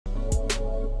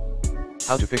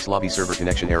How to fix lobby server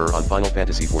connection error on Final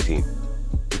Fantasy XIV.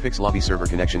 To fix lobby server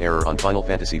connection error on Final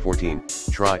Fantasy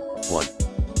XIV, try 1.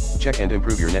 Check and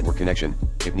improve your network connection,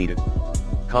 if needed.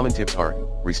 Common tips are,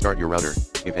 restart your router,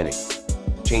 if any.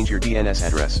 Change your DNS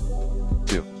address.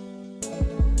 2.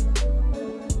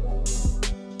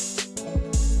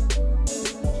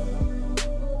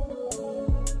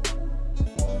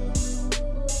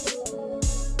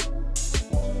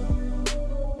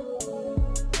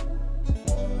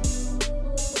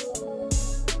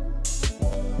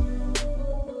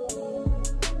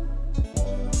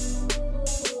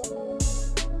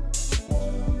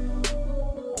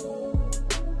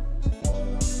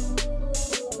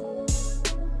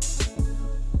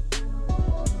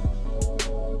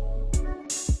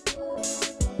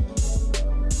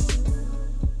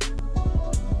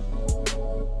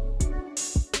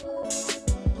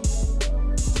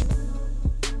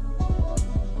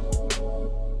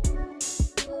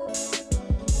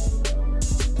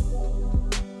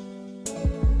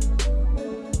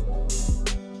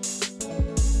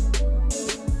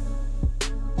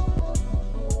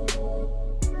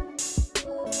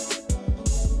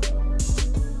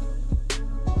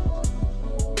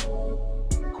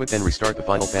 Quit then restart the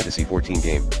Final Fantasy XIV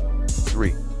game.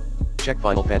 3. Check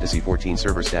Final Fantasy XIV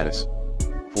server status.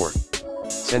 4.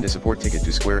 Send a support ticket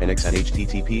to Square Enix at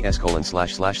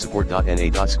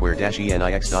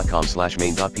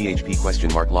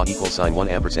https://support.na.square-enix.com/main.php?log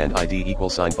 =$1 &ID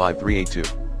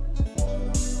 =$5382